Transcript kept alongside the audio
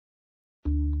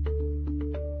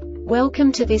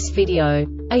Welcome to this video.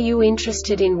 Are you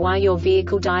interested in why your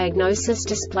vehicle diagnosis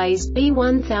displays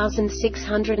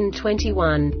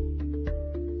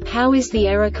B1621? How is the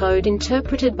error code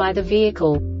interpreted by the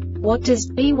vehicle? What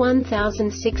does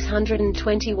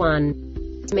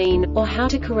B1621 mean, or how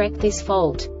to correct this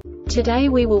fault? Today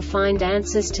we will find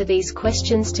answers to these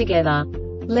questions together.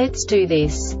 Let's do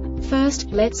this.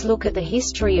 First, let's look at the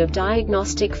history of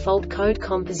diagnostic fault code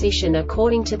composition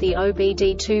according to the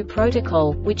OBD2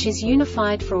 protocol, which is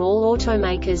unified for all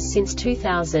automakers since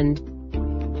 2000.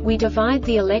 We divide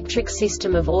the electric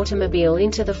system of automobile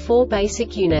into the four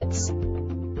basic units: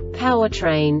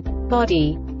 powertrain,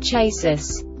 body,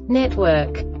 chassis,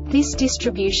 network. This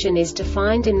distribution is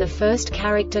defined in the first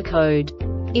character code.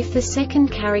 If the second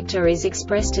character is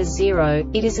expressed as 0,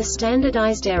 it is a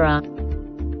standardized error.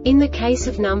 In the case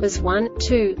of numbers 1,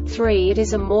 2, 3, it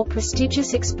is a more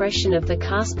prestigious expression of the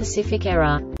car-specific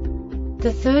error.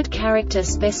 The third character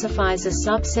specifies a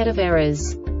subset of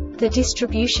errors. The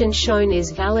distribution shown is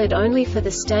valid only for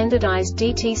the standardized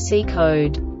DTC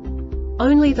code.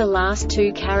 Only the last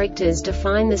two characters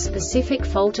define the specific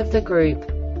fault of the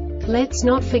group. Let's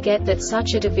not forget that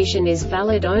such a division is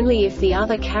valid only if the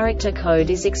other character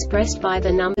code is expressed by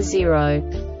the number 0.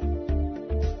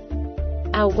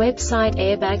 Our website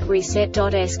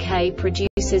airbagreset.sk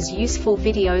produces useful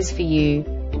videos for you.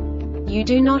 You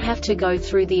do not have to go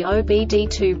through the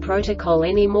OBD2 protocol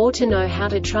anymore to know how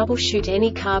to troubleshoot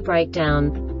any car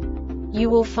breakdown. You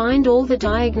will find all the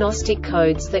diagnostic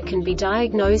codes that can be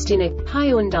diagnosed in a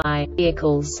Hyundai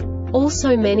vehicles.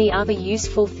 Also many other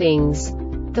useful things.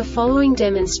 The following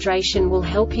demonstration will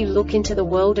help you look into the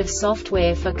world of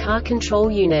software for car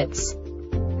control units.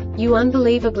 You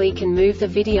unbelievably can move the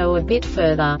video a bit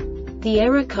further. The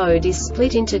error code is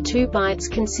split into 2 bytes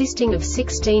consisting of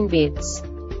 16 bits.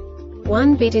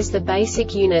 1 bit is the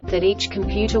basic unit that each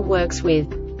computer works with.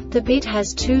 The bit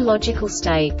has 2 logical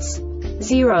states: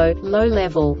 0, low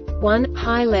level, 1,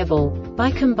 high level.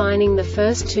 By combining the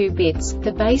first 2 bits,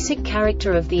 the basic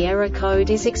character of the error code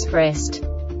is expressed.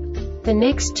 The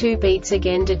next 2 bits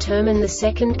again determine the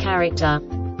second character.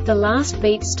 The last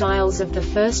beat styles of the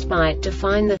first byte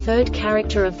define the third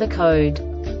character of the code.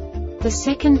 The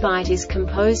second byte is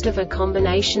composed of a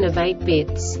combination of 8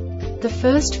 bits. The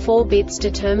first 4 bits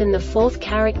determine the fourth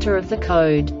character of the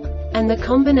code. And the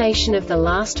combination of the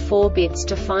last 4 bits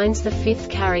defines the fifth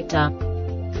character.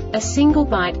 A single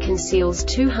byte conceals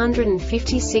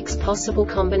 256 possible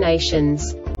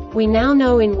combinations. We now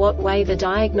know in what way the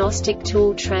diagnostic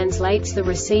tool translates the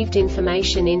received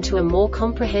information into a more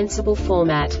comprehensible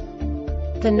format.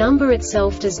 The number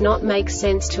itself does not make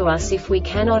sense to us if we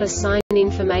cannot assign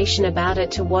information about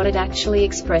it to what it actually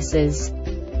expresses.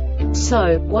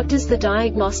 So, what does the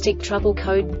diagnostic trouble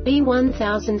code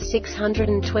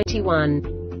B1621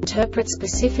 interpret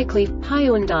specifically for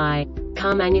Hyundai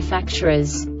car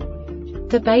manufacturers?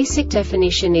 The basic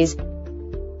definition is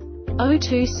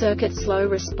O2 circuit slow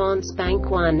response bank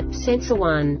 1, sensor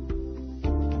 1.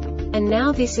 And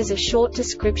now this is a short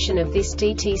description of this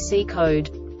DTC code.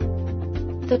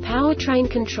 The powertrain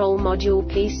control module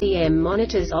PCM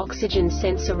monitors oxygen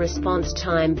sensor response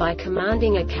time by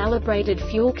commanding a calibrated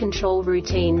fuel control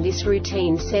routine. This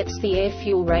routine sets the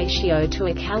air-fuel ratio to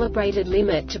a calibrated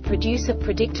limit to produce a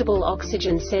predictable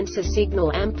oxygen sensor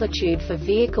signal amplitude for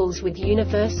vehicles with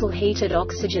universal heated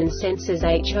oxygen sensors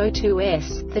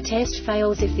S.R.o.the. The test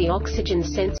fails if the oxygen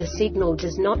sensor signal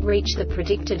does not reach the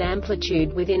predicted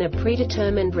amplitude within a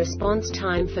predetermined response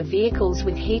time for vehicles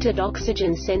with heated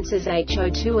oxygen sensors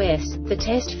S.R.o.the. The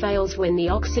test fails when the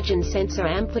oxygen sensor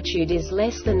amplitude is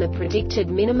less than the predicted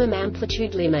minimum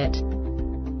amplitude limit.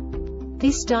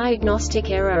 This diagnostic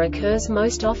error occurs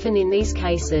most often in these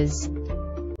cases: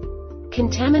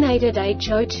 contaminated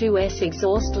S.R.o.the.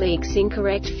 exhaust leaks,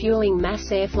 incorrect fueling mass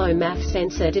airflow MAF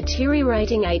sensor,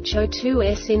 deteriorating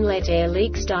S.R.o.the. inlet air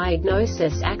leaks.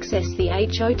 Diagnosis: access the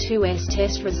S.R.o.the.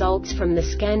 test results from the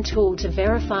scan tool to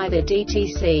verify the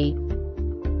DTC.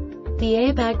 The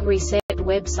Airbag Reset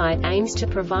website aims to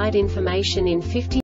provide information in 50